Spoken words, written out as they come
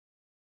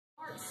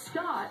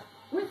Scott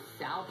with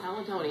Sal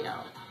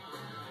Palantonio.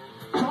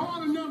 To all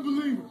the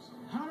non-believers.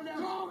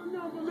 To all the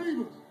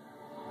non-believers.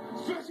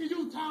 Especially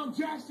you, Tom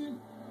Jackson.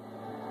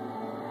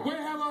 We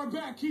have our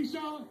back,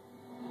 Keyshawn.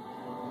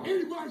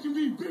 Anybody can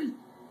be beat.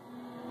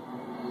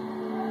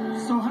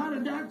 So how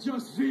did that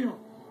just feel?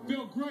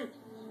 Feel great.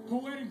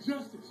 Poetic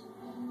justice.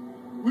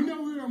 We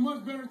know we were a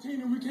much better team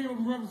than we came up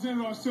and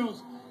represented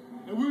ourselves.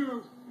 And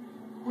we're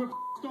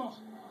off.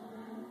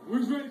 We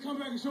was ready to come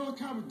back and show us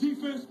kind of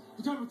defense,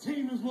 what type of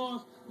team this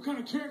was, what kind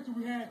of character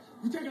we had.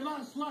 We take a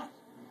lot of slack.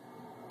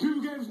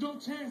 People gave us no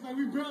chance, like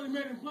we barely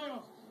made it in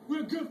playoffs.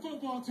 We're a good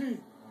football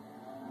team.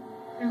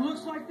 It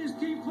looks like this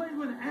team played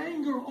with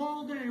anger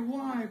all day.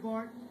 Why,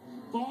 Bart?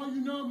 For all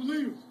you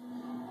non-believers,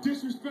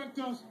 disrespect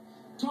us,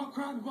 talk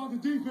crap about the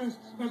defense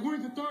like we're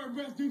the third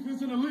best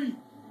defense in the league.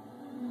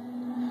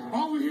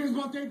 All we hear is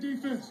about their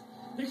defense.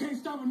 They can't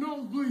stop a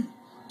nosebleed.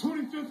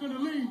 25th in the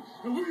league,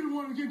 and we're the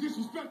one to get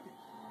disrespected.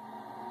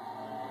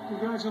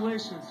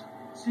 Congratulations.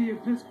 See you in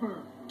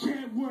Pittsburgh.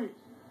 Can't wait.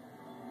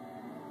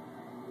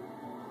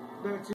 Back to